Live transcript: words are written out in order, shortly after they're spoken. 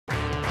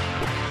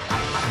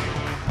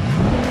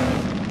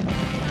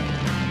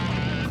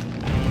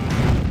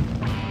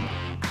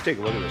Let's take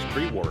a look at this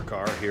pre-war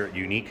car here at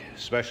Unique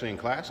Specialty and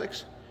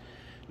Classics.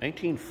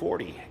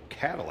 1940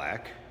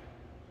 Cadillac.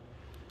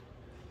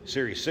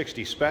 Series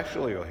 60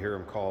 Special, you'll hear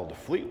them called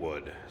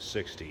Fleetwood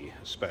 60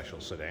 Special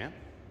Sedan.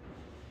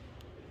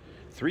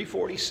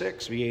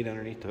 346 V8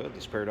 underneath the hood.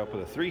 This paired up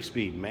with a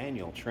 3-speed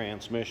manual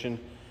transmission.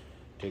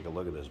 Take a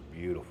look at this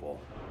beautiful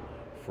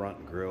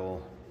front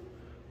grille,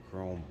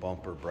 chrome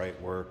bumper,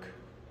 bright work.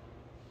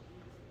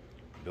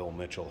 Bill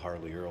Mitchell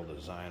Harley Earl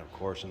design, of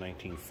course, in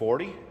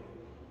 1940.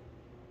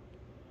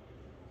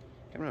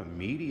 Kind of a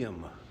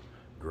medium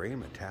gray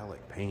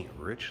metallic paint,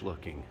 rich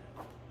looking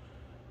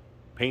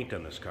paint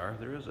on this car.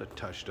 There is a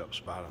touched up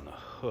spot on the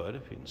hood,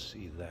 if you can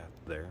see that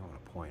there, I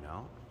want to point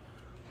out.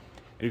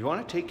 And if you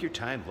want to take your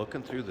time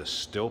looking through the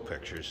still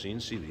pictures, so you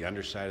can see the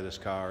underside of this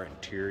car,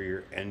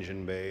 interior,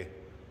 engine bay,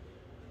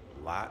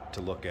 a lot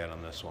to look at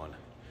on this one.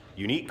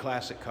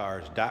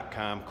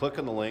 UniqueClassicCars.com. Click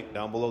on the link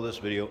down below this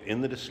video in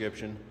the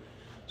description.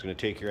 It's going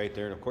to take you right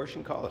there. And of course, you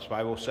can call us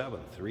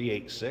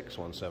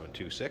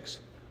 507-386-1726.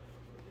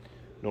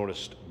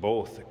 Noticed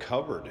both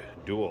covered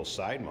dual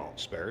side mount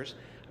spares.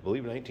 I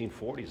believe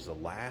 1940 is the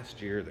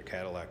last year that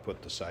Cadillac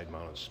put the side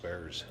mounted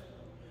spares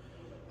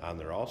on.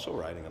 They're also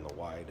riding on the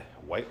wide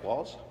white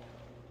walls.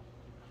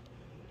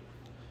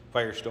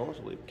 Firestones,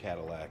 I believe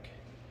Cadillac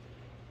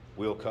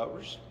wheel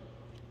covers.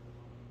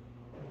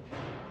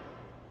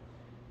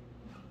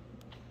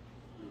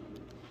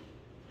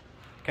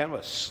 Kind of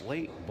a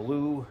slate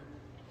blue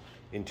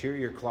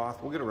interior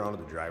cloth. We'll get around to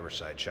the driver's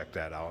side, check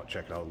that out,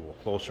 check it out a little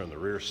closer in the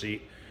rear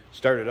seat.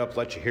 Start it up,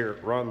 let you hear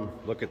it run,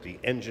 look at the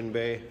engine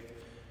bay.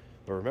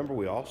 But remember,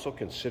 we also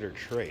consider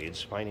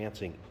trades.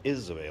 Financing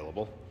is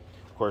available.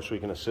 Of course, we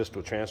can assist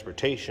with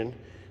transportation,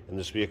 and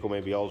this vehicle may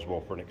be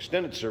eligible for an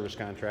extended service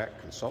contract.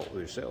 Consult with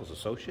your sales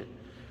associate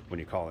when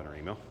you call in or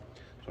email.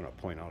 Just want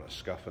to point out a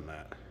scuff in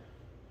that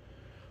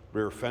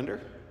rear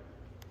fender.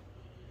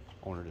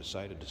 Owner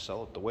decided to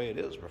sell it the way it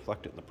is,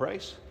 reflect it in the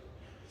price.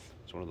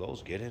 It's one of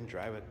those, get in,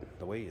 drive it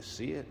the way you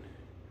see it.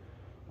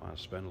 Want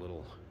to spend a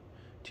little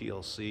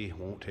TLC,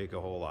 won't take a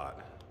whole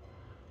lot.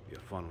 Be a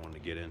fun one to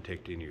get in,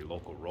 take it into your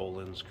local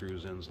roll-ins,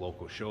 cruise-ins,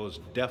 local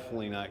shows.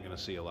 Definitely not going to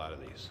see a lot of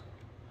these.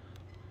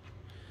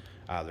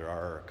 There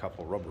are a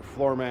couple rubber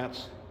floor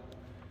mats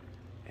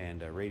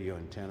and a radio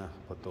antenna.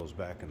 Put those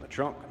back in the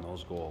trunk, and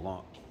those go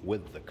along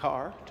with the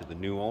car to the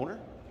new owner.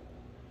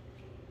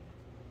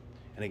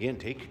 And again,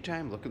 take your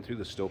time looking through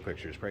the still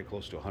pictures, probably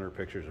close to 100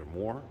 pictures or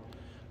more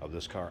of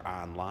this car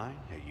online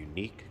at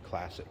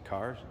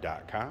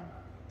UniqueClassicCars.com.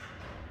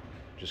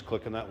 Just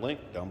click on that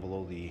link down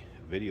below the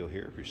video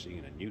here. If you're seeing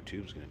it on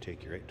YouTube, it's going to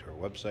take you right to our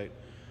website.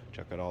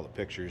 Check out all the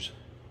pictures.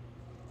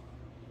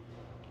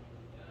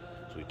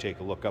 So we take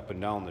a look up and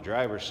down the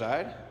driver's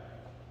side.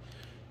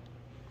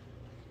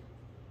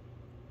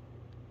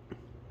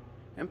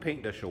 And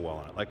paint does show well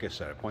on it. Like I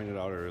said, I pointed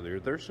out earlier,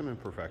 there's some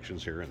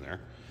imperfections here and there,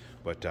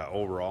 but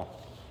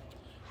overall,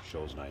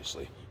 shows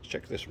nicely. Let's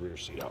check this rear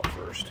seat out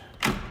first.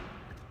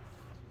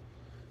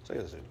 So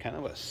it's kind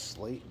of a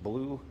slate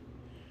blue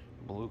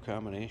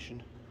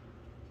combination.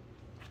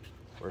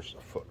 Where's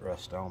the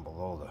footrest down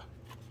below the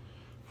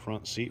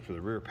front seat for the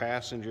rear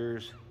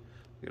passengers?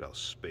 Look at how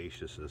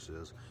spacious this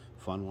is.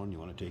 Fun one, you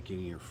want to take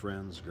any of your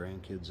friends,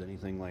 grandkids,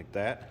 anything like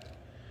that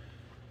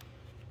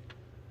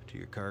to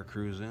your car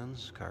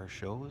cruise-ins, car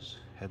shows.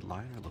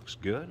 Headliner looks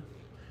good.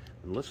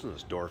 And listen to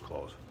this door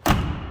close.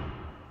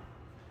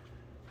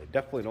 They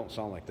definitely don't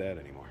sound like that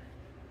anymore.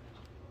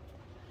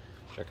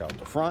 Check out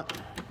the front.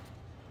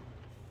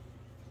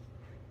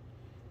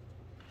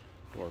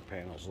 Door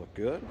panels look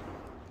good.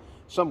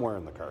 Somewhere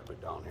in the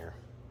carpet down here,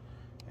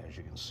 as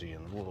you can see,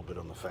 and a little bit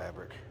on the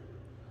fabric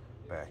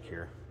back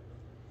here.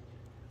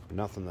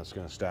 Nothing that's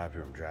going to stop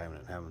you from driving it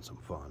and having some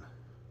fun.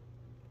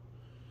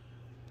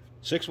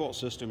 6-volt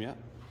system, yeah.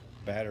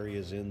 Battery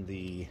is in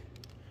the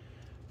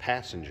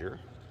passenger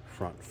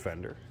front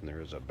fender, and there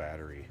is a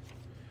battery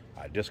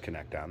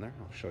disconnect on there.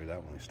 I'll show you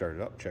that when we start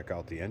it up. Check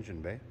out the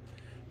engine bay.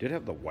 Did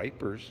have the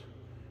wipers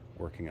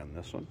working on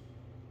this one.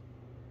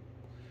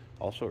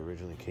 Also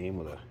originally came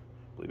with a, I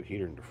believe, a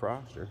heater and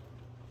defroster.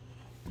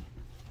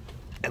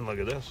 And look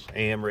at this,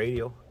 AM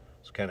radio.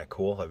 It's kind of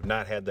cool. I've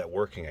not had that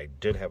working. I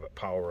did have it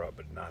power up,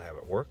 but did not have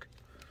it work.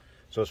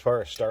 So as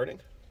far as starting,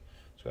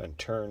 let's go ahead and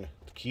turn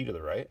the key to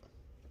the right.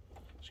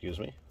 Excuse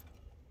me.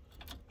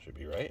 Should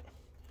be right.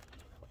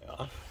 Way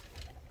off.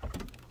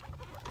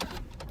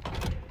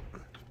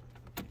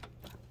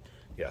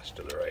 Yes,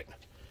 to the right.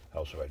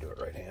 Helps if I do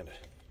it right-handed.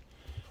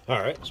 All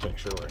right, let's make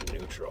sure we're in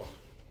neutral.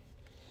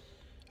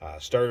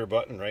 Starter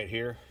button right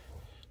here.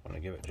 I'm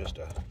going to give it just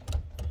a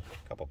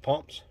couple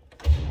pumps.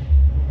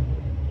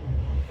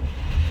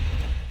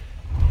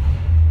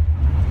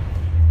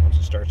 Once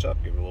it starts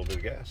up, give it a little bit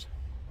of gas.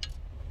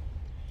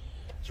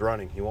 It's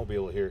running. You won't be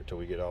able to hear it till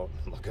we get out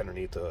and look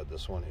underneath the hood.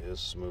 This one is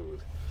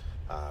smooth.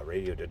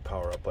 Radio did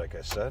power up, like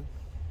I said.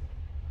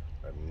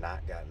 I've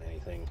not gotten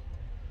anything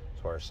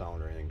as far as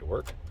sound or anything to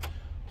work.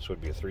 This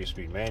would be a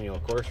 3-speed manual,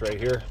 of course. Right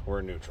here, we're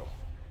in neutral.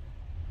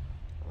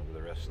 Look at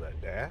the rest of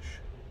that dash.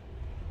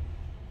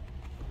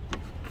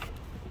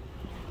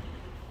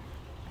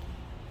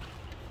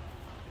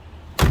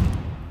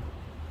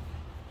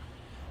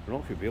 don't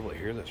know if you'll be able to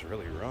hear this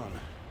really run.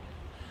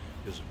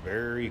 It's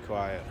very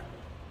quiet.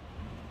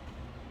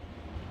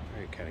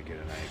 There you kind of get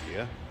an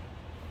idea.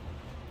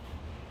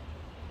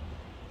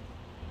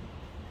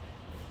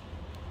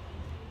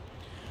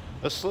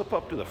 Let's slip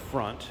up to the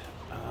front.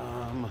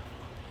 I'm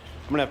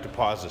gonna have to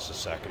pause this a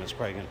second. It's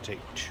probably gonna take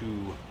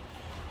 2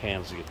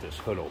 hands to get this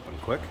hood open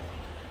quick.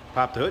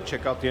 Pop the hood,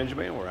 check out the engine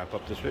bay, and we'll wrap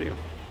up this video.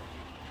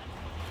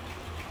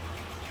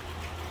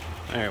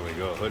 There we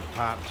go, hood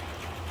popped.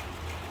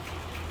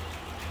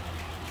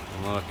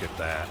 Look at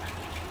that.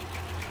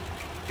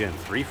 Again,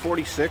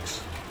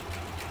 346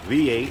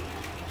 V8.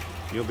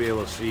 You'll be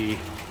able to see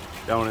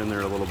down in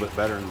there a little bit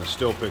better in the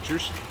still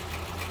pictures.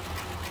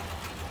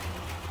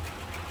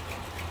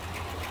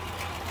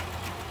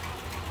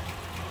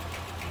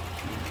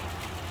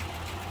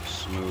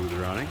 Smooth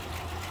running.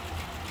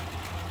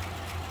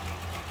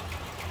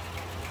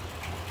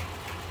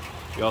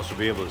 You'll also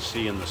be able to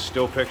see in the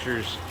still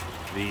pictures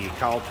the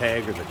call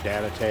tag or the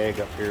data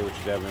tag up here, which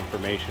should have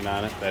information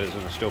on it. That is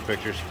in the still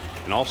pictures.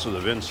 And also the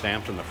VIN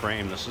stamped in the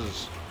frame. This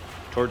is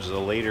towards the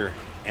later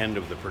end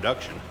of the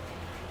production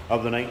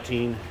of the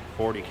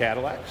 1940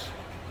 Cadillacs.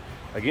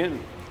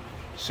 Again,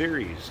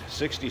 Series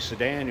 60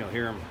 sedan. You'll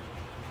hear them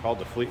called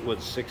the Fleetwood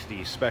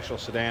 60 Special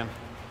Sedan.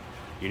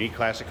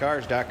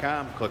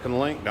 UniqueClassicCars.com. Click on the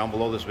link down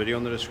below this video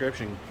in the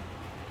description.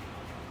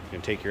 It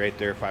can take you right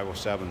there,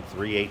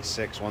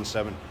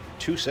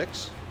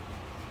 507-386-1726.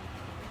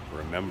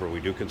 Remember, we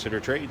do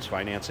consider trades.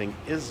 Financing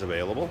is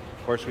available.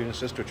 Of course, we can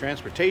assist with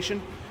transportation,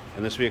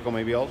 and this vehicle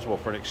may be eligible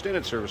for an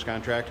extended service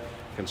contract.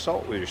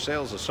 Consult with your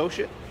sales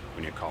associate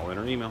when you call in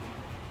or email.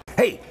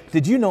 Hey,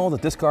 did you know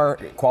that this car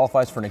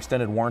qualifies for an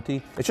extended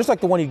warranty? It's just like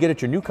the one you get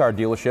at your new car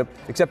dealership,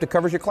 except it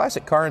covers your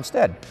classic car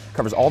instead. It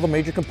covers all the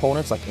major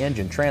components like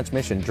engine,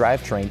 transmission,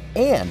 drivetrain,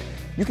 and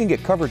you can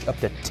get coverage up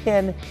to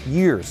 10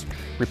 years.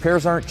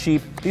 Repairs aren't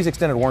cheap. These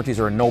extended warranties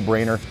are a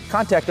no-brainer.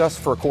 Contact us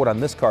for a quote on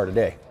this car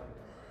today.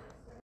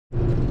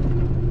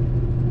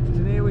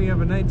 Today we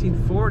have a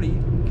 1940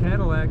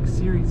 Cadillac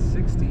Series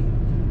 60.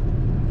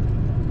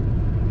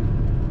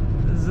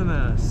 This is in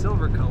a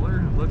silver color.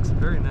 It looks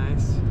very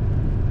nice.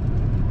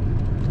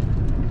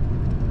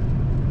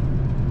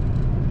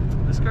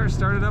 This car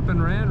started up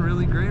and ran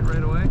really great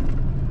right away.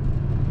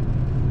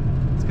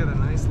 It's got a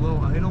nice low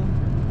idle.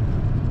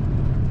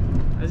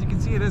 As you can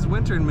see, it is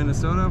winter in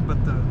Minnesota,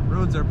 but the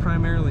roads are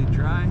primarily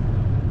dry,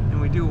 and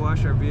we do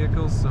wash our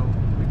vehicles, so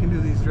we can do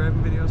these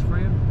driving videos for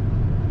you.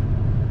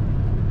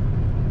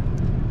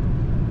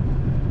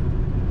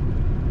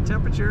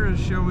 Temperature is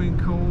showing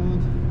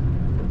cold.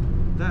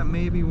 That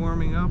may be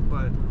warming up,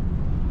 but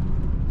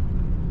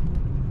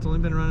it's only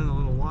been running a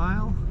little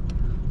while.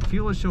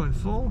 Fuel is showing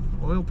full.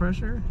 Oil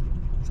pressure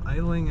is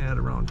idling at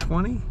around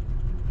 20.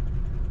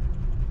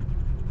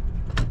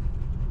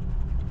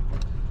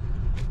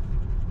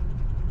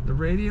 The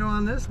radio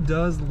on this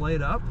does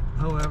light up.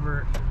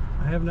 However,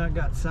 I have not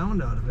got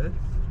sound out of it.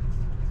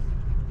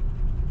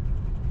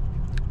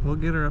 We'll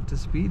get her up to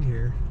speed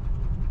here.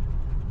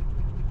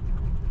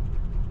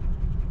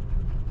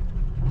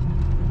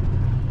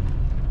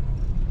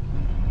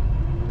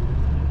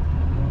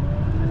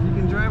 If you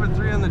can drive a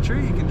 3 on the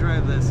tree, you can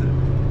drive this. It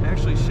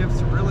actually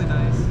shifts really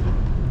nice.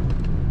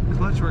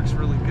 Clutch works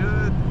really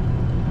good.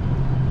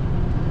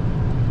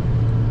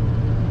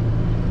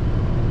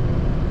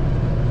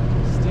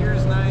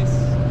 Steers nice.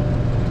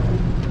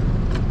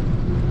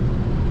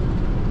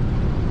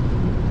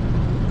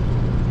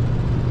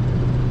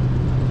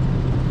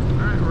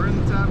 Alright, we're in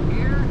the top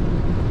gear.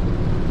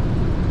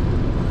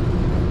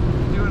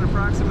 Doing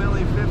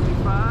approximately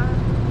 55.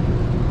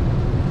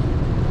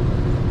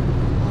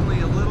 Only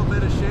a little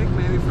bit of shake,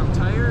 maybe from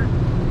tire,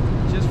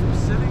 just from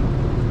sitting.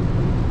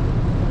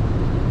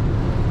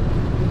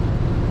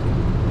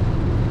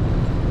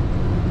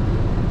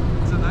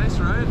 It's a nice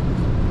ride.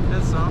 It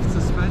has soft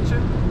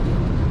suspension.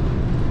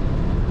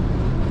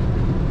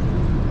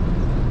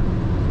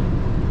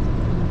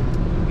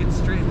 Get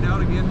straightened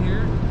out again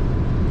here.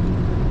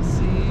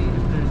 See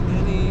if there's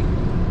any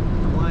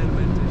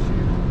alignment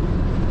issue.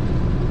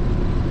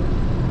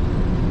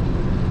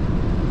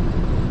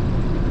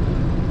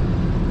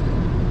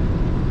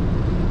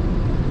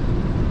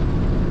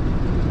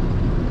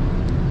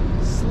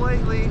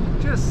 Slightly,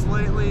 just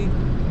slightly,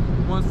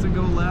 wants to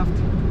go left.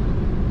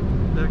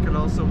 That could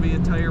also be a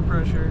tire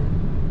pressure.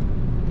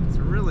 It's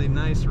a really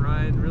nice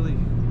ride, really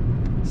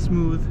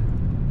smooth,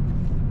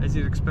 as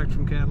you'd expect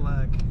from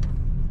Cadillac.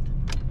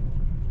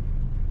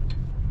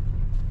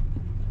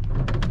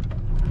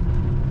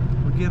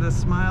 We get a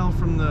smile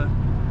from the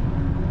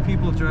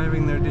people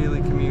driving their daily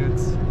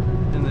commutes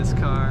in this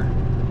car.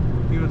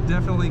 You would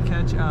definitely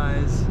catch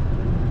eyes,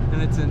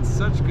 and it's in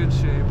such good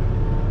shape.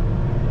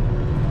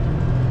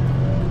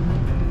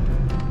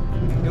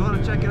 If you want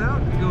to check it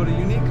out, you go to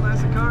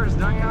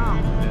UniqueClassicCars.com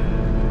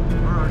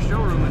or our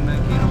showroom in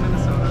Mankato,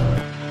 Minnesota.